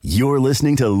You're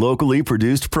listening to locally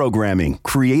produced programming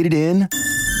created in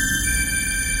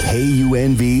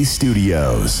KUNV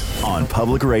Studios on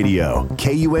Public Radio,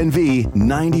 KUNV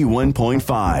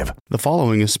 91.5. The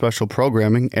following is special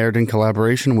programming aired in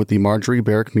collaboration with the Marjorie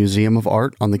Barrick Museum of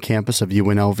Art on the campus of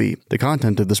UNLV. The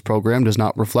content of this program does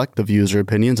not reflect the views or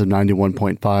opinions of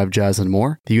 91.5 Jazz and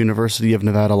More, the University of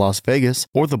Nevada, Las Vegas,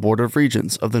 or the Board of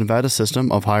Regents of the Nevada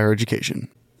System of Higher Education.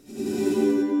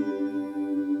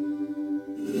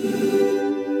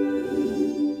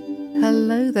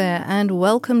 Hello there, and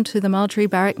welcome to the Marjorie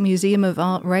Barrick Museum of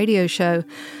Art radio show.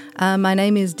 My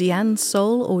name is Deanne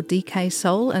Soul, or DK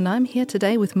Soul, and I'm here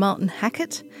today with Martin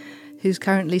Hackett, who's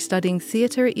currently studying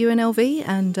theatre at UNLV.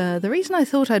 And the reason I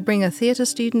thought I'd bring a theatre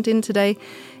student in today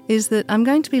is that I'm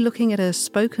going to be looking at a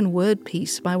spoken word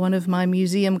piece by one of my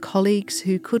museum colleagues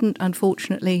who couldn't,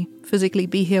 unfortunately, physically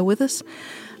be here with us.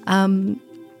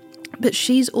 But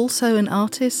she's also an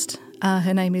artist.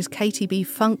 Her name is Katie B.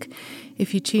 Funk.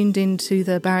 If you tuned into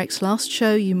the Barrick's last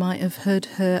show, you might have heard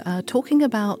her talking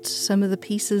about some of the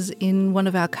pieces in one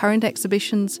of our current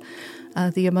exhibitions,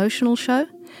 The Emotional Show.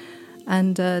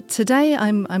 And today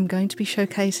I'm going to be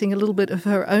showcasing a little bit of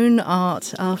her own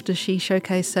art after she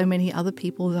showcased so many other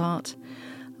people's art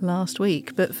last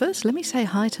week. But first, let me say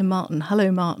hi to Martin.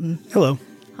 Hello, Martin. Hello.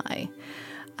 Hi.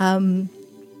 And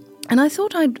I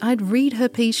thought I'd read her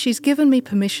piece. She's given me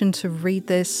permission to read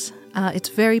this. It's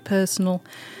very personal.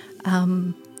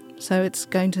 So it's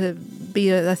going to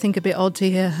be, I think, a bit odd to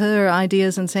hear her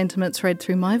ideas and sentiments read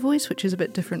through my voice, which is a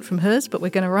bit different from hers, but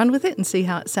we're going to run with it and see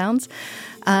how it sounds.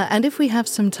 And if we have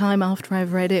some time after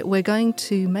I've read it, we're going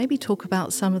to maybe talk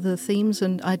about some of the themes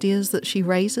and ideas that she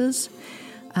raises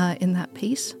in that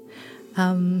piece.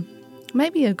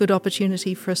 Maybe a good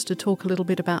opportunity for us to talk a little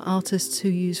bit about artists who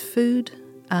use food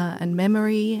and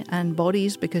memory and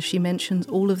bodies, because she mentions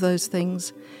all of those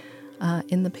things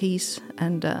in the piece,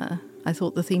 and I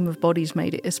thought the theme of bodies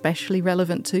made it especially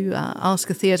relevant to ask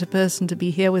a theatre person to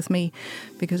be here with me,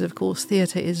 because of course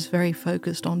theatre is very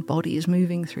focused on bodies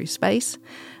moving through space,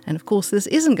 and of course this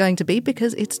isn't going to be,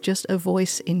 because it's just a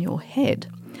voice in your head.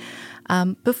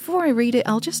 Before I read it,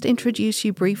 I'll just introduce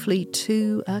you briefly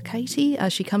to Katie.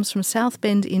 She comes from South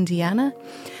Bend, Indiana,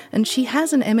 and she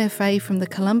has an MFA from the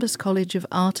Columbus College of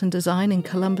Art and Design in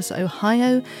Columbus,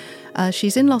 Ohio.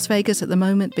 She's in Las Vegas at the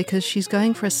moment because she's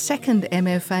going for a second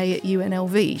MFA at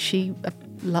UNLV. She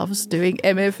loves doing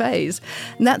MFAs,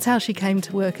 and that's how she came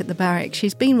to work at the Barrick.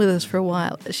 She's been with us for a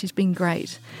while. She's been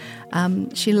great.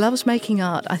 She loves making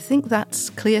art. I think that's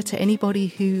clear to anybody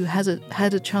who has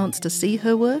had a chance to see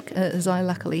her work, as I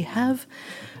luckily have.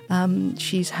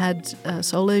 She's had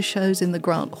solo shows in the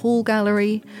Grant Hall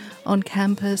Gallery on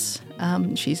campus.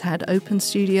 She's had open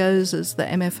studios, as the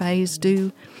MFAs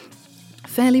do,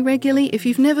 fairly regularly. If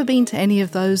you've never been to any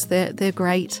of those, they're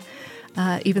great.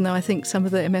 Even though I think some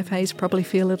of the MFAs probably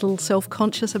feel a little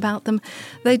self-conscious about them,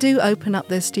 they do open up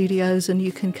their studios, and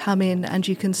you can come in and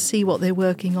you can see what they're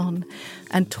working on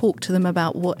and talk to them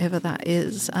about whatever that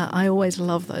is. I always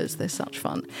love those. They're such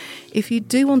fun. If you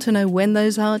do want to know when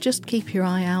those are, just keep your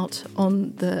eye out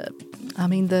on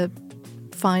the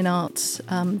Fine Arts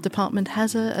department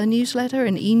has a newsletter,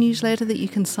 an e-newsletter that you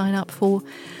can sign up for,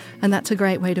 and that's a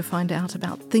great way to find out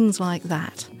about things like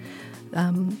that.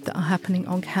 That are happening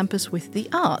on campus with the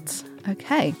arts.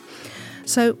 Okay,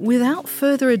 so without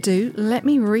further ado, let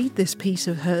me read this piece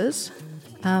of hers.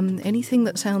 Anything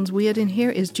that sounds weird in here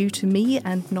is due to me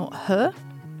and not her.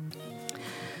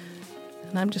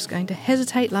 And I'm just going to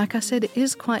hesitate. Like I said, it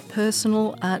is quite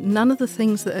personal. None of the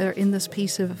things that are in this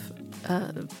piece of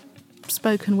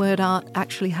spoken word art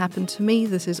actually happened to me.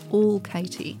 This is all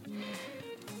Katie.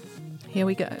 Here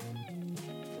we go.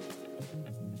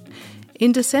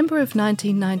 In December of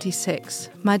 1996,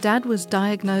 my dad was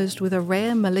diagnosed with a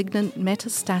rare malignant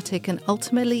metastatic and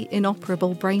ultimately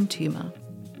inoperable brain tumour.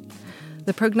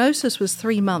 The prognosis was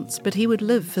 3 months, but he would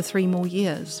live for 3 more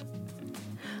years.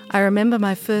 I remember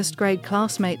my first grade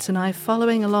classmates and I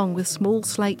following along with small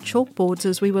slate chalkboards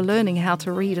as we were learning how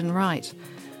to read and write.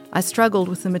 I struggled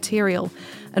with the material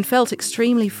and felt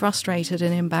extremely frustrated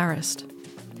and embarrassed.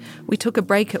 We took a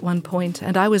break at one point,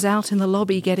 and I was out in the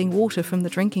lobby getting water from the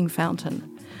drinking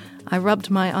fountain. I rubbed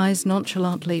my eyes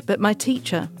nonchalantly, but my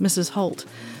teacher, Mrs. Holt,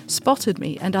 spotted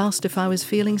me and asked if I was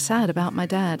feeling sad about my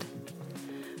dad.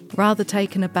 Rather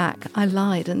taken aback, I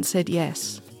lied and said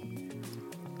yes.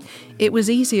 It was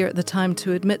easier at the time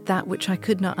to admit that which I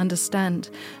could not understand,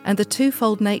 and the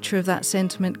twofold nature of that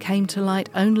sentiment came to light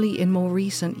only in more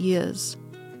recent years.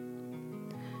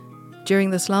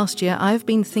 During this last year, I've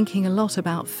been thinking a lot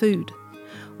about food.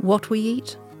 What we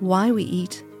eat, why we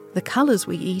eat, the colours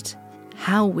we eat,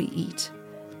 how we eat.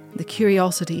 The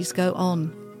curiosities go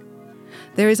on.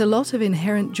 There is a lot of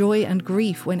inherent joy and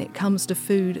grief when it comes to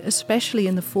food, especially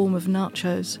in the form of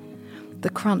nachos. The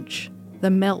crunch,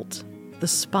 the melt, the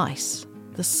spice,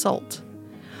 the salt.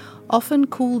 Often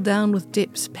cooled down with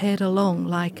dips paired along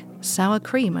like sour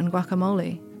cream and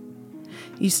guacamole.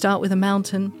 You start with a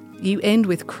mountain, you end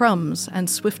with crumbs and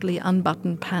swiftly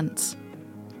unbuttoned pants.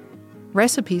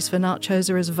 Recipes for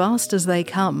nachos are as vast as they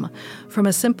come, from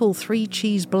a simple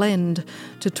 3-cheese blend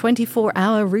to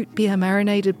 24-hour root beer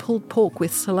marinated pulled pork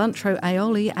with cilantro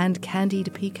aioli and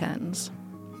candied pecans.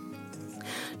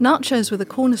 Nachos were the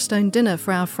cornerstone dinner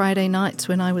for our Friday nights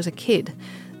when I was a kid.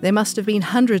 There must have been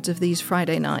hundreds of these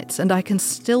Friday nights, and I can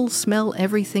still smell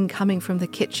everything coming from the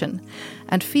kitchen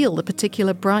and feel the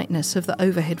particular brightness of the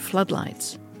overhead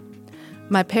floodlights.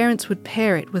 My parents would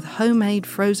pair it with homemade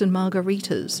frozen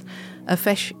margaritas,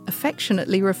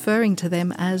 affectionately referring to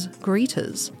them as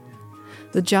greeters.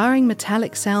 The jarring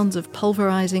metallic sounds of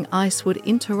pulverizing ice would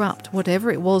interrupt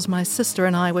whatever it was my sister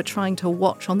and I were trying to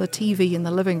watch on the TV in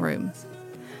the living room.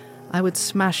 I would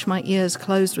smash my ears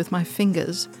closed with my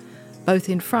fingers, both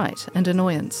in fright and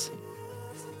annoyance.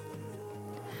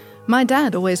 My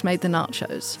dad always made the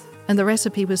nachos, and the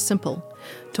recipe was simple: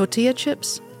 tortilla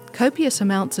chips, copious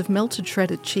amounts of melted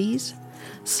shredded cheese,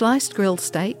 sliced grilled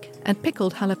steak, and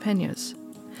pickled jalapenos.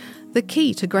 The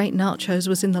key to great nachos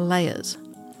was in the layers.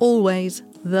 Always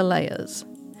the layers.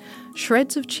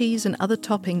 Shreds of cheese and other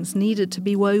toppings needed to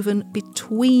be woven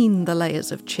between the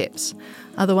layers of chips,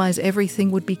 otherwise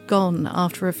everything would be gone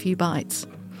after a few bites.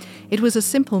 It was a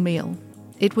simple meal.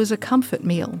 It was a comfort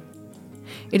meal.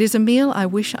 It is a meal I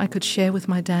wish I could share with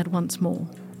my dad once more.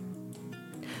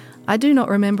 I do not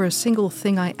remember a single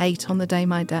thing I ate on the day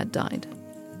my dad died.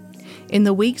 In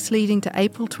the weeks leading to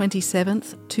April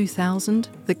 27th, 2000,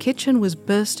 the kitchen was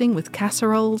bursting with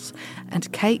casseroles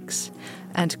and cakes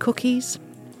and cookies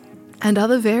and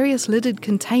other various lidded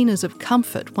containers of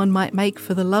comfort one might make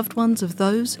for the loved ones of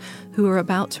those who are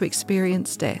about to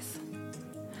experience death.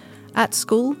 At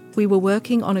school, we were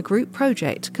working on a group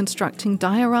project constructing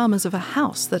dioramas of a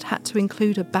house that had to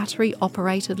include a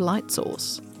battery-operated light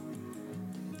source.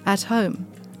 At home,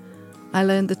 I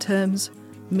learned the terms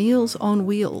Meals on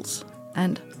Wheels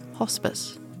and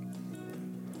hospice.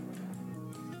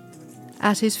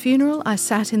 At his funeral, I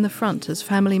sat in the front, as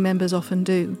family members often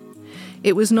do.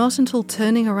 It was not until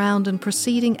turning around and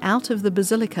proceeding out of the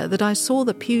basilica that I saw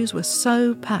the pews were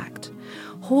so packed.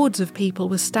 Hordes of people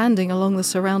were standing along the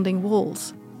surrounding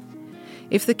walls.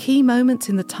 If the key moments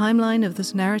in the timeline of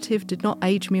this narrative did not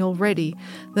age me already,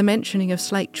 the mentioning of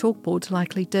slate chalkboards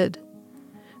likely did.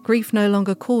 Grief no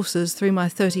longer courses through my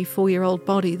 34-year-old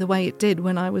body the way it did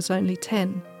when I was only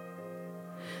 10.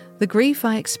 The grief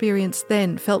I experienced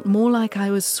then felt more like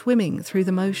I was swimming through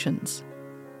the motions.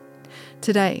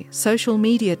 Today, social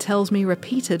media tells me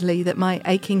repeatedly that my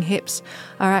aching hips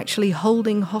are actually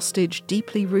holding hostage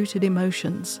deeply rooted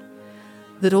emotions,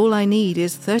 that all I need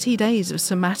is 30 days of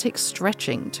somatic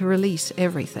stretching to release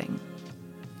everything.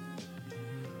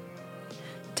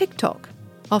 TikTok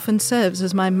often serves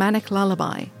as my manic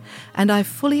lullaby, and I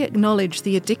fully acknowledge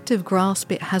the addictive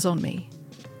grasp it has on me.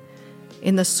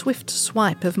 In the swift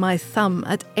swipe of my thumb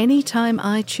at any time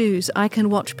I choose, I can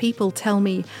watch people tell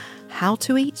me how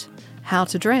to eat, how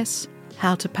to dress,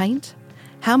 how to paint,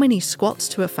 how many squats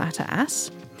to a fatter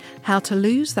ass, how to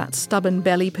lose that stubborn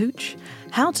belly pooch,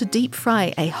 how to deep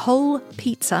fry a whole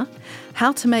pizza,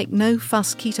 how to make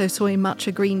no-fuss keto soy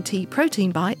matcha green tea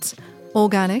protein bites,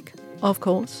 organic, of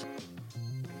course.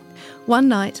 One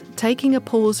night, taking a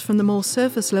pause from the more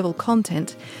surface-level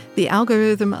content, the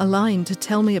algorithm aligned to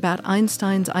tell me about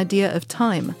Einstein's idea of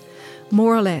time.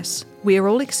 More or less, we are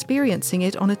all experiencing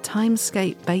it on a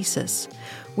timescape basis,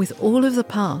 with all of the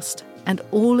past and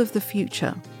all of the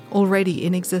future already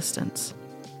in existence.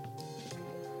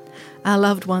 Our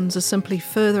loved ones are simply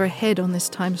further ahead on this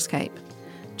timescape,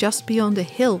 just beyond a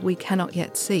hill we cannot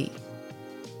yet see.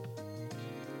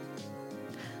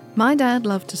 My dad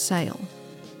loved to sail.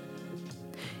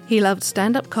 He loved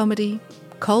stand-up comedy,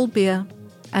 cold beer,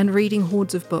 and reading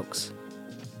hordes of books.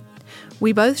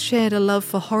 We both shared a love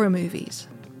for horror movies.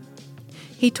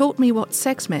 He taught me what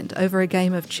sex meant over a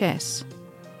game of chess.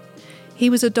 He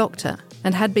was a doctor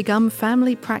and had begun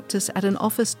family practice at an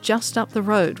office just up the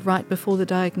road right before the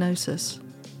diagnosis.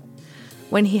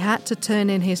 When he had to turn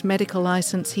in his medical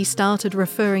license, he started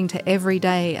referring to every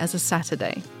day as a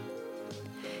Saturday.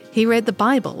 He read the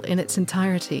Bible in its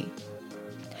entirety.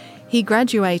 He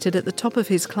graduated at the top of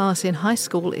his class in high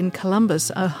school in Columbus,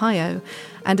 Ohio,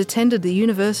 and attended the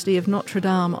University of Notre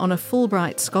Dame on a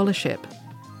Fulbright scholarship.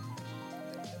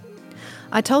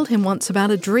 I told him once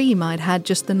about a dream I'd had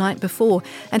just the night before,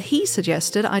 and he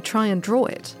suggested I try and draw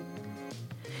it.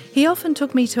 He often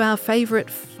took me to our favourite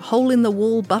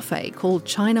hole-in-the-wall buffet called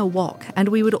China Wok, and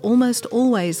we would almost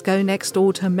always go next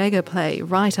door to Mega Play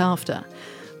right after,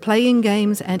 playing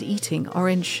games and eating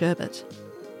orange sherbet.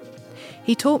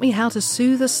 He taught me how to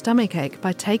soothe a stomachache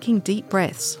by taking deep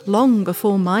breaths, long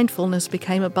before mindfulness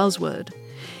became a buzzword.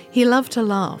 He loved to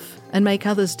laugh and make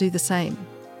others do the same.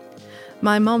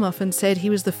 My mom often said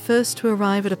he was the first to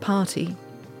arrive at a party,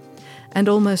 and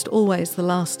almost always the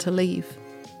last to leave.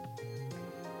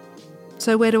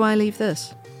 So where do I leave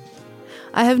this?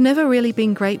 I have never really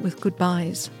been great with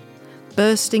goodbyes,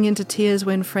 bursting into tears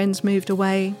when friends moved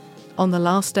away, on the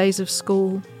last days of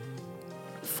school,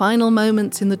 final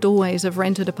moments in the doorways of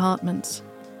rented apartments.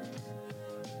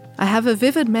 I have a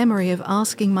vivid memory of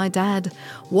asking my dad,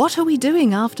 "What are we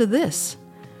doing after this?"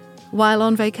 while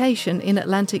on vacation in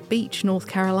Atlantic Beach, North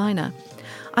Carolina.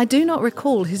 I do not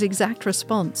recall his exact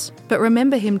response, but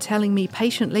remember him telling me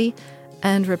patiently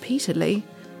and repeatedly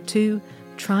to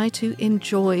try to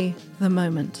enjoy the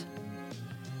moment.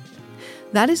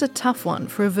 That is a tough one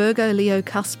for a Virgo Leo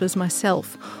cusp as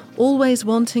myself, always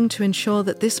wanting to ensure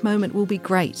that this moment will be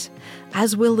great,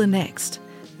 as will the next,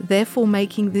 therefore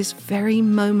making this very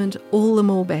moment all the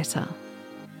more better.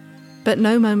 But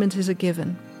no moment is a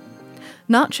given.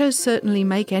 Nachos certainly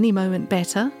make any moment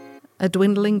better. A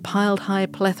dwindling piled-high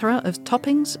plethora of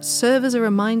toppings serve as a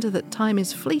reminder that time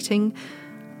is fleeting,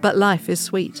 but life is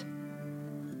sweet.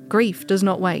 Grief does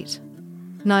not wait,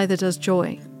 neither does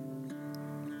joy.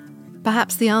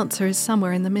 Perhaps the answer is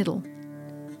somewhere in the middle.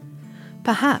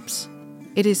 Perhaps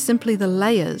it is simply the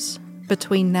layers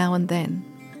between now and then.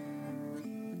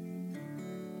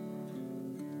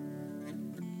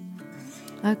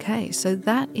 Okay, so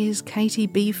that is Katie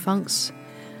B. Funk's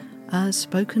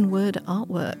spoken word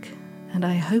artwork, and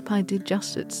I hope I did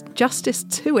justice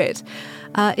to it.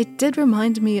 It did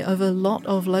remind me of a lot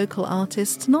of local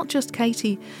artists, not just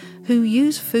Katie, who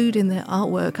use food in their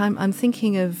artwork. I'm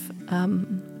thinking of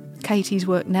Katie's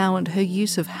work now and her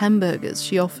use of hamburgers.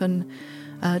 She often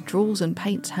draws and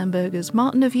paints hamburgers.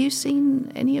 Martin, have you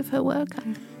seen any of her work?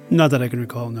 Not that I can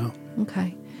recall, no.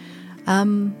 Okay.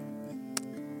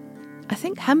 I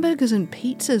think hamburgers and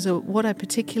pizzas are what I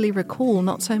particularly recall,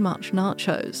 not so much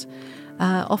nachos.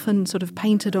 Often sort of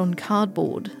painted on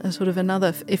cardboard as sort of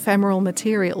another ephemeral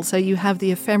material. So you have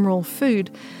the ephemeral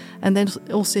food, and then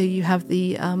also you have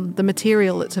the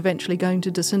material that's eventually going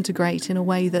to disintegrate in a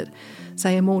way that,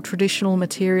 say, a more traditional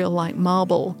material like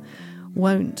marble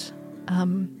won't.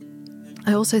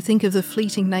 I also think of the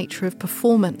fleeting nature of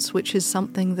performance, which is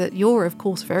something that you're, of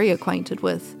course, very acquainted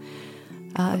with.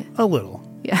 A little.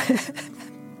 Yeah.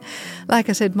 Like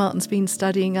I said, Martin's been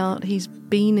studying art. He's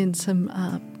been in some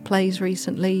plays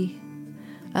recently.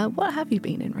 What have you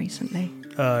been in recently?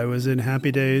 I was in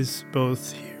Happy Days,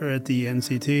 both here at the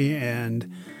NCT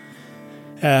and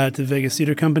at the Vegas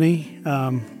Theater Company.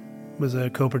 Was a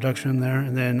co-production there.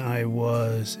 And then I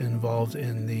was involved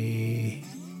in the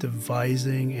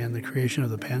devising and the creation of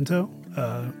the Panto,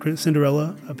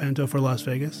 Cinderella, a Panto for Las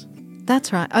Vegas.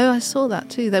 That's right. Oh, I saw that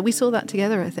too. We saw that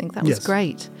together, I think. That was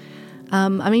great.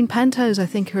 Pantos, I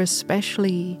think, are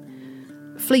especially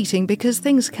fleeting because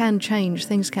things can change.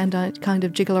 Things can kind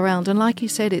of jiggle around. And like you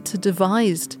said, it's a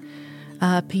devised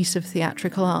piece of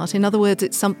theatrical art. In other words,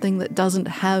 it's something that doesn't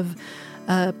have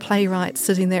playwrights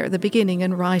sitting there at the beginning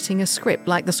and writing a script,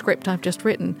 like the script I've just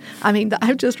written. That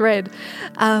I've just read.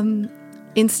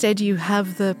 Instead, you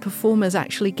have the performers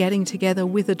actually getting together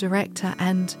with a director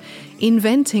and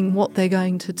inventing what they're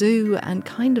going to do and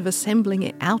kind of assembling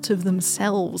it out of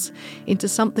themselves into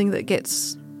something that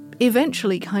gets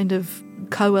eventually kind of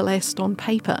coalesced on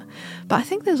paper. But I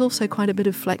think there's also quite a bit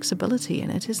of flexibility in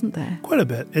it, isn't there? Quite a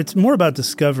bit. It's more about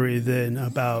discovery than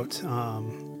about,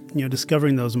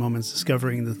 discovering those moments,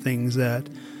 discovering the things that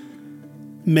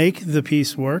make the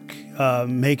piece work,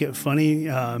 make it funny,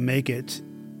 make it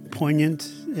poignant,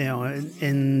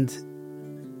 and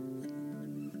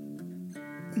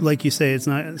like you say, it's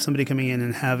not somebody coming in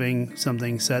and having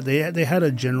something set. They had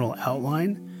a general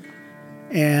outline,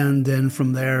 and then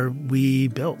from there we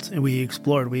built and we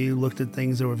explored. We looked at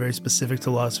things that were very specific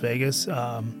to Las Vegas.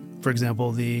 For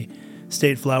example, the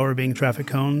state flower being traffic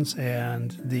cones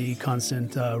and the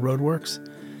constant roadworks,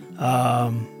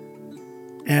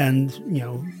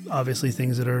 and obviously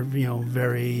things that are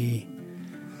very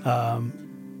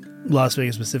Las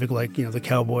Vegas specific, like the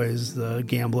cowboys, the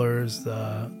gamblers,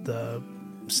 the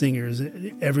singers,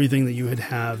 everything that you would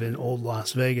have in old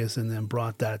Las Vegas, and then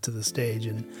brought that to the stage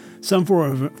in some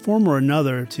form or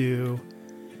another to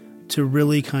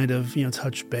really kind of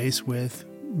touch base with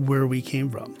where we came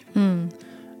from.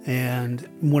 And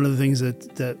one of the things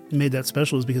that made that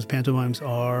special is because pantomimes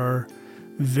are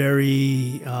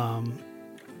very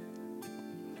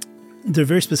they're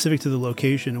very specific to the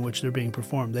location in which they're being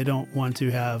performed. They don't want to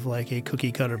have like a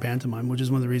cookie cutter pantomime, which is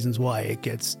one of the reasons why it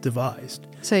gets devised.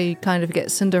 So you kind of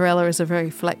get Cinderella as a very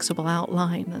flexible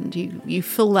outline, and you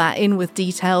fill that in with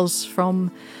details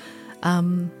from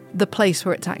the place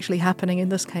where it's actually happening, in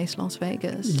this case, Las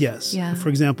Vegas. Yes. Yeah. For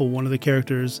example, one of the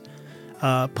characters,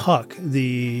 Puck,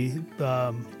 the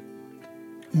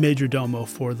major domo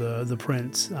for the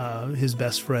prince, his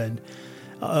best friend,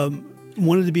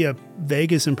 wanted to be a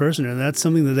Vegas impersonator, and that's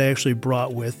something that they actually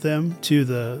brought with them to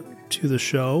the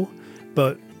show.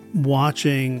 But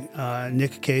watching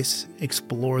Nick Case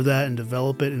explore that and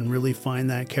develop it and really find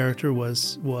that character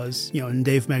was and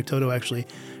Dave Magtoto actually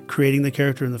creating the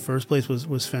character in the first place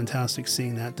was fantastic.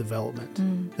 Seeing that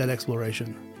development, that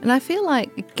exploration. And I feel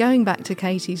like going back to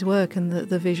Katie's work and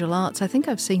the visual arts, I think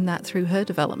I've seen that through her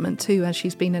development too, as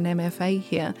she's been an MFA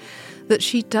here, that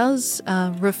she does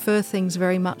refer things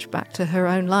very much back to her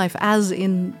own life, as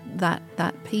in that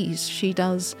piece. She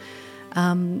does.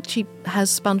 She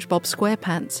has SpongeBob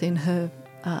SquarePants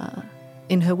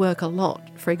in her work a lot.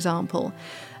 For example,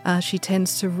 she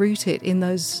tends to root it in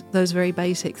those very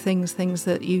basic things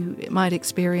that you might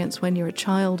experience when you're a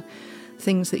child,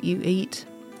 things that you eat.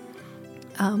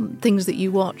 Things that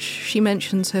you watch. She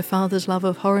mentions her father's love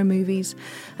of horror movies,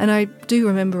 and I do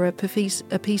remember a piece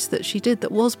that she did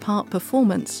that was part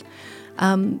performance,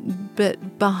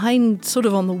 but behind, sort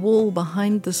of on the wall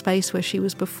behind the space where she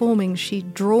was performing,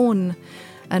 she'd drawn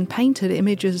and painted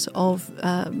images of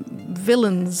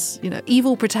villains,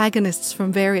 evil protagonists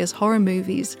from various horror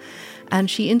movies,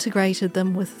 and she integrated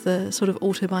them with the sort of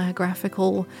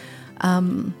autobiographical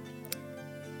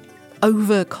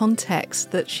over context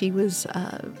that she was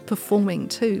performing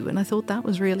too, and I thought that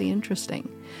was really interesting.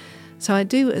 So I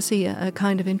do see a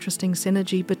kind of interesting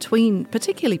synergy between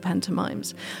particularly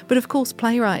pantomimes, but of course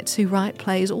playwrights who write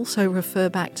plays also refer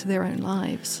back to their own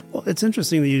lives. Well, it's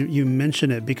interesting that you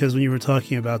mention it, because when you were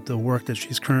talking about the work that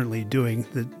she's currently doing,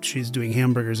 that she's doing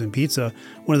hamburgers and pizza,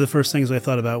 one of the first things I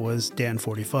thought about was Dan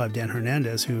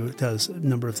Hernandez, who does a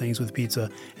number of things with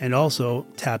pizza and also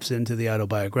taps into the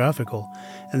autobiographical.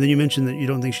 And then you mentioned that you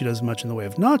don't think she does much in the way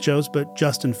of nachos, but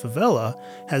Justin Favela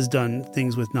has done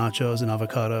things with nachos and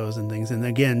avocados and things, and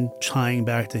again tying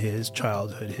back to his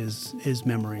childhood, his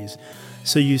memories.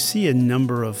 So you see a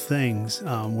number of things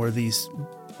where these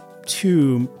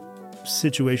two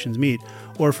situations meet.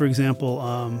 Or for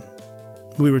example,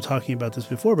 we were talking about this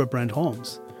before, but Brent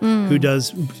Holmes, who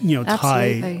does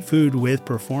tie food with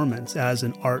performance as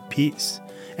an art piece.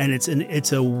 And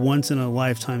it's a once in a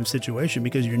lifetime situation,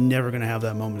 because you're never going to have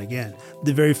that moment again.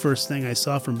 The very first thing I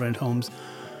saw from Brent Holmes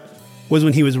was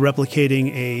when he was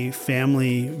replicating a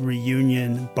family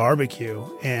reunion barbecue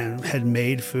and had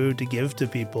made food to give to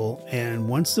people. And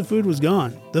once the food was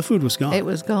gone, the food was gone. It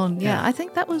was gone. Yeah. I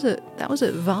think that was at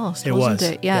Vast, wasn't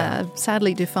it? Yeah.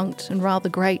 Sadly defunct and rather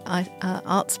great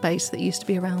art space that used to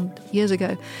be around years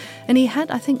ago. And he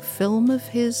had, I think, film of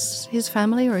his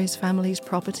family or his family's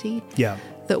property. Yeah.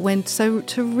 That went, so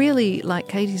to really, like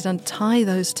Katie's done, tie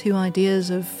those two ideas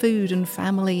of food and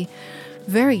family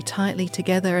very tightly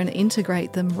together and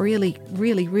integrate them really,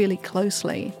 really, really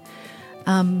closely.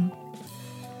 Who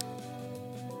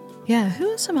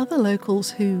are some other local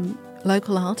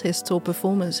artists or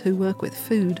performers who work with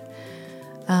food?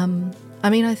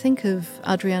 I think of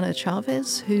Adriana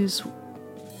Chavez, who's,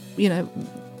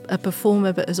 a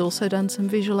performer but has also done some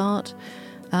visual art.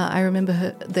 I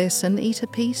remember their Sin Eater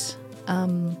piece,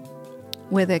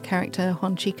 where their character,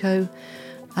 Juan Chico,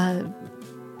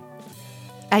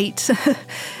 ate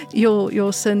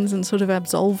your sins and sort of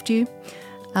absolved you.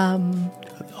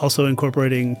 Also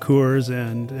incorporating Coors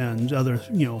and other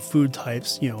food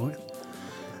types,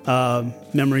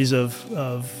 memories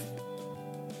of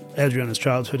Adriana's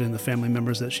childhood and the family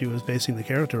members that she was basing the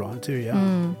character on too.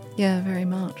 Yeah, very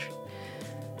much.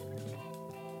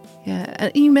 Yeah,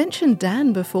 you mentioned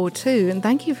Dan before too, and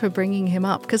thank you for bringing him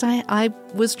up, because I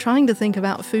was trying to think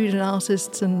about food and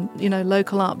artists and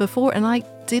local art before, and I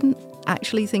didn't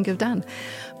actually think of Dan.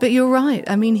 But you're right.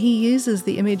 I mean, he uses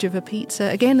the image of a pizza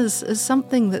again as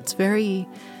something that's very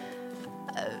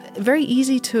very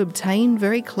easy to obtain,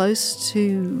 very close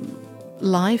to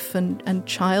life and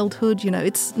childhood.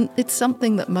 It's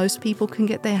something that most people can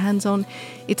get their hands on.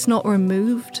 It's not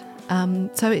removed.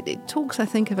 So it talks, I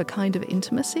think, of a kind of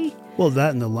intimacy. Well,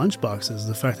 that and the lunchboxes,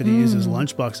 the fact that he uses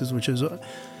lunchboxes, which is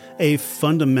a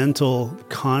fundamental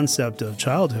concept of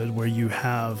childhood, where you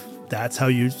have that's how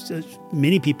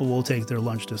many people will take their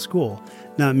lunch to school.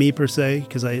 Not me per se,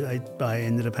 because I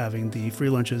ended up having the free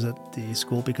lunches at the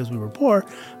school because we were poor.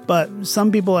 But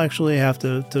some people actually have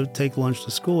to take lunch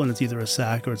to school, and it's either a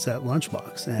sack or it's that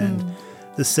lunchbox. And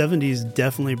the 70s,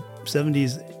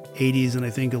 80s, and I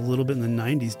think a little bit in the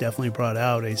 90s definitely brought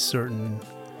out a certain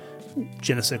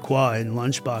je ne sais quoi in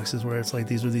lunchboxes, where it's like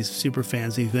these were these super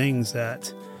fancy things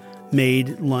that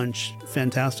made lunch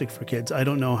fantastic for kids. I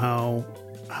don't know how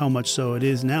much so it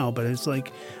is now, but it's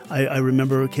like I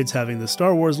remember kids having the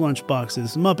Star Wars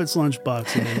lunchboxes, Muppets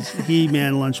lunchboxes,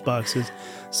 He-Man lunchboxes.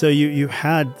 So you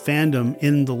had fandom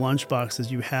in the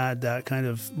lunchboxes. You had that kind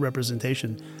of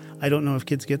representation. I don't know if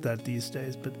kids get that these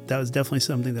days, but that was definitely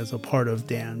something that's a part of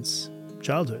Dan's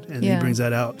childhood, and he brings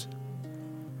that out.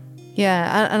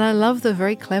 Yeah, and I love the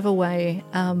very clever way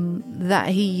that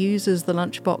he uses the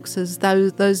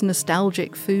lunchboxes, those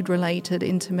nostalgic food-related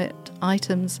intimate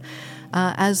items,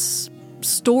 as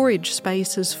storage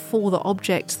spaces for the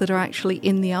objects that are actually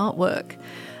in the artwork.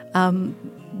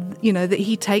 That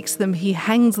he takes them, he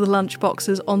hangs the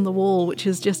lunchboxes on the wall, which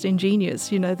is just ingenious,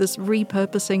 this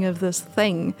repurposing of this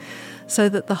thing, so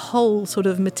that the whole sort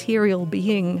of material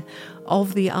being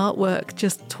of the artwork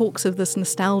just talks of this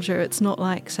nostalgia. It's not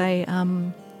like, say,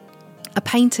 a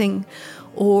painting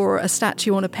or a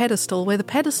statue on a pedestal, where the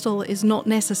pedestal is not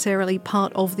necessarily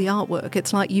part of the artwork.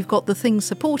 It's like you've got the thing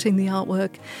supporting the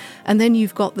artwork, and then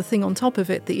you've got the thing on top of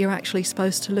it that you're actually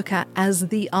supposed to look at as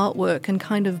the artwork and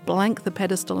kind of blank the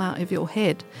pedestal out of your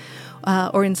head.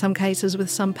 Or in some cases with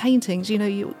some paintings,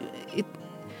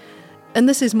 and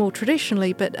this is more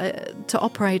traditionally, but to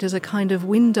operate as a kind of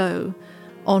window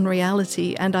on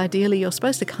reality, and ideally you're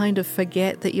supposed to kind of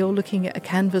forget that you're looking at a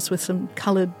canvas with some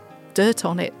coloured dirt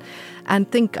on it and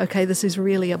think, okay, this is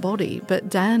really a body. But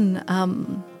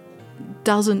Dan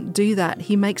doesn't do that.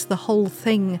 He makes the whole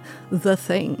thing the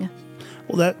thing.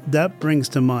 Well, that brings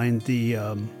to mind the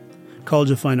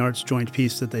College of Fine Arts joint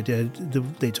piece that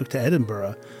they took to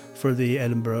Edinburgh for the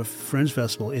Edinburgh Fringe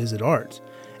Festival, Is It Art?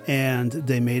 And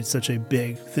they made such a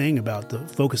big thing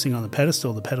about focusing on the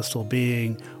pedestal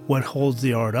being what holds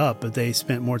the art up, but they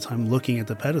spent more time looking at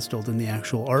the pedestal than the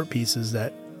actual art pieces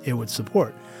that it would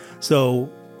support. So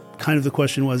kind of the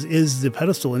question was, is the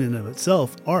pedestal in and of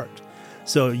itself art?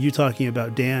 So you talking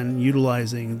about Dan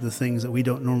utilizing the things that we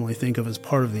don't normally think of as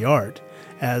part of the art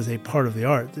as a part of the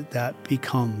art, that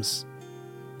becomes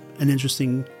an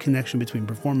interesting connection between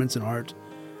performance and art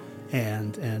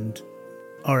and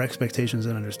our expectations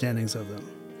and understandings of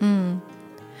them.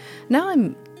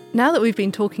 Now that we've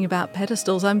been talking about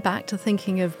pedestals, I'm back to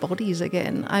thinking of bodies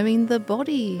again. I mean, the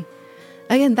body,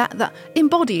 again, that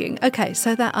embodying. Okay,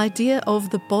 so that idea of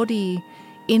the body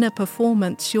in a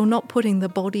performance, you're not putting the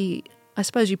body, I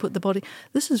suppose you put the body,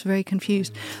 this is very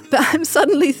confused, but I'm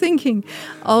suddenly thinking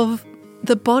of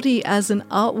the body as an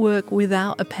artwork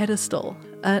without a pedestal.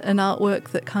 An artwork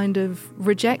that kind of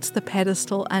rejects the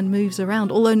pedestal and moves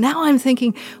around. Although now I'm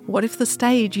thinking, what if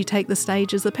you take the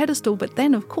stage as the pedestal, but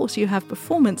then of course you have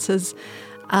performances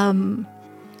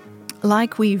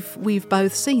like we've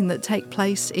both seen that take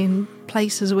place in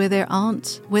places where there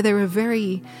are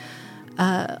very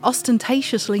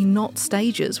ostentatiously not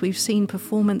stages. We've seen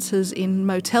performances in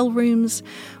motel rooms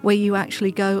where you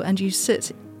actually go and you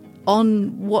sit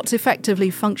on what's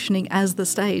effectively functioning as the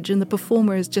stage, and the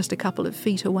performer is just a couple of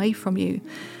feet away from you.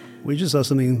 We just saw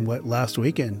something last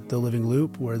weekend, The Living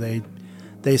Loop, where they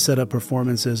set up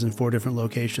performances in 4 different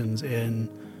locations in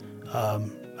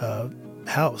a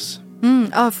house.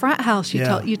 A frat house.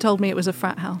 You told me it was a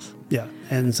frat house. Yeah,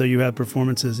 and so you have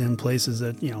performances in places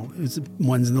that,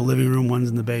 one's in the living room, one's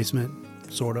in the basement,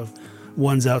 sort of.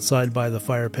 One's outside by the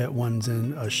fire pit, one's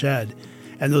in a shed.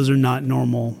 And those are not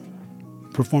normal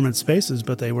performance spaces,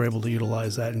 but they were able to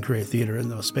utilize that and create theater in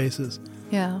those spaces.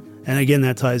 Yeah. And again,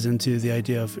 that ties into the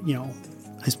idea of,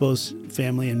 I suppose,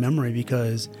 family and memory,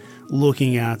 because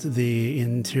looking at the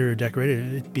interior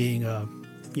decorated, it being a,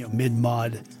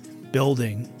 mid-mod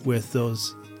building with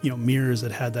those, mirrors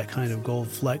that had that kind of gold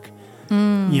fleck,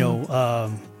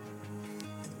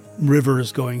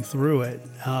 rivers going through it,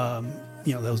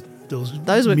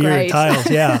 those were mirror great tiles.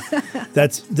 Yeah.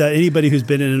 That anybody who's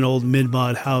been in an old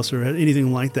mid-mod house or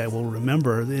anything like that will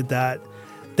remember that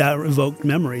evoked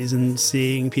memories, and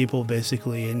seeing people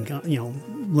basically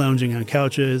lounging on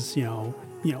couches,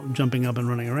 jumping up and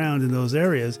running around in those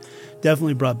areas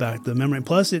definitely brought back the memory.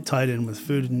 Plus it tied in with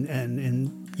food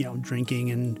and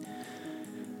drinking and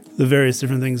the various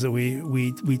different things that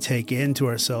we take into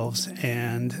ourselves,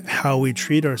 and how we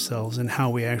treat ourselves, and how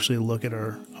we actually look at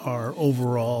our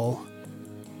overall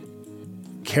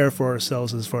care for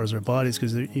ourselves as far as our bodies.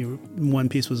 Because one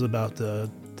piece was about the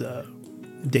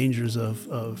dangers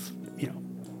of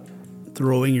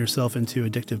throwing yourself into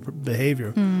addictive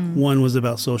behavior. One was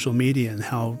about social media and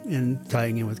how, and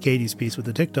tying in with Katie's piece with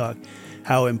the TikTok,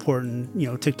 how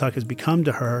important TikTok has become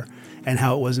to her, and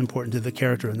how it was important to the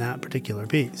character in that particular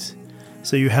piece.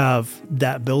 So you have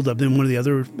that buildup. Then one of the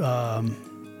other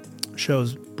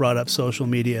shows brought up social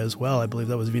media as well. I believe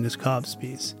that was Venus Cobb's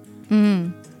piece.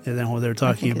 And then when they're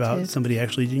talking about somebody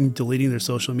actually deleting their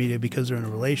social media because they're in a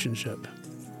relationship.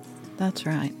 That's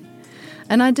right.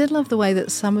 And I did love the way that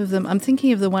some of them, I'm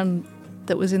thinking of the one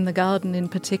that was in the garden in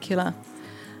particular,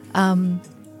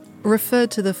 referred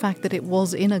to the fact that it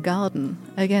was in a garden.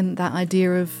 Again, that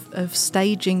idea of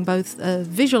staging both a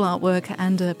visual artwork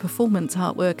and a performance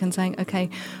artwork and saying, okay,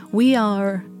 we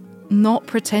are not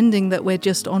pretending that we're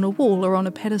just on a wall or on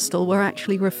a pedestal. We're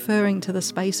actually referring to the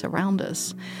space around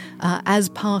us as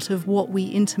part of what we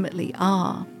intimately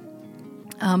are.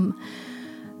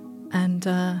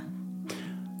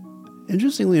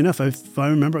 Interestingly enough, if I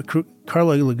remember,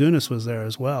 Carla Lagunas was there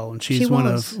as well, and she's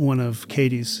one of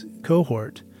Katie's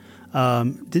cohort.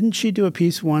 Didn't she do a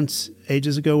piece once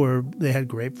ages ago where they had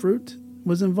grapefruit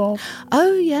was involved?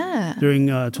 Oh, yeah. During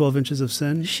 12 Inches of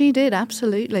Sin? She did,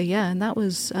 absolutely, yeah. And that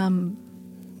was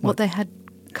what they had,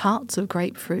 carts of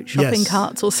grapefruit, shopping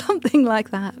carts or something like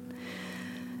that.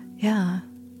 Yeah.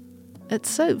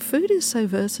 Food is so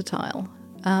versatile.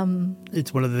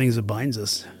 It's one of the things that binds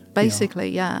us. Basically,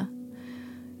 yeah.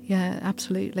 Yeah,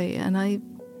 absolutely. And I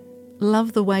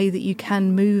love the way that you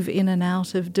can move in and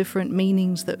out of different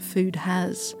meanings that food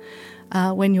has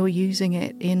when you're using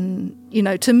it in,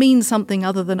 to mean something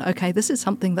other than, okay, this is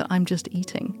something that I'm just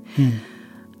eating.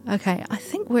 Okay,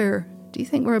 do you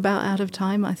think we're about out of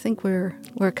time? I think we're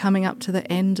coming up to the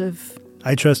end of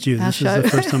I trust you. This show. is the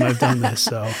first time I've done this,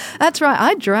 so. That's right.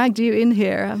 I dragged you in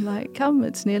here. I'm like, come,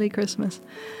 it's nearly Christmas.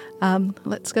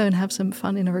 Let's go and have some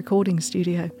fun in a recording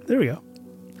studio. There we go.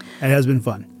 It has been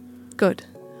fun. Good.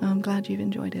 I'm glad you've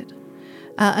enjoyed it.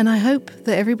 And I hope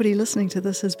that everybody listening to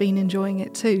this has been enjoying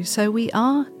it too. So we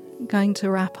are going to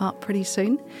wrap up pretty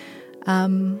soon.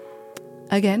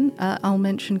 Again, I'll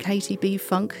mention Katie B.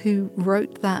 Funk, who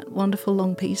wrote that wonderful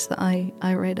long piece that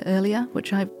I read earlier,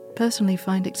 which I personally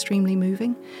find extremely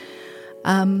moving.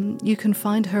 You can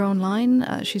find her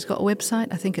online. She's got a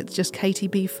website. I think it's just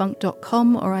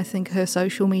katiebfunk.com, or I think her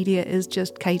social media is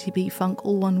just katiebfunk,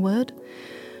 all one word.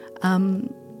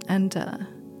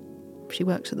 She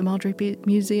works at the Marjorie Barrick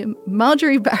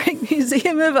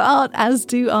Museum of Art, as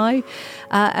do I.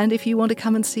 And if you want to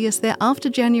come and see us there after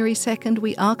January 2nd,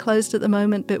 we are closed at the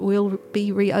moment, but we'll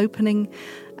be reopening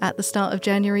at the start of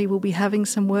January. We'll be having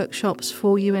some workshops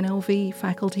for UNLV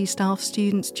faculty, staff,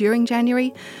 students during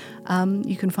January.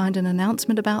 You can find an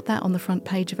announcement about that on the front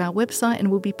page of our website,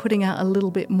 and we'll be putting out a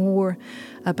little bit more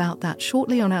about that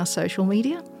shortly on our social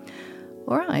media.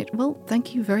 All right, well,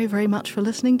 thank you very, very much for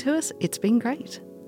listening to us. It's been great.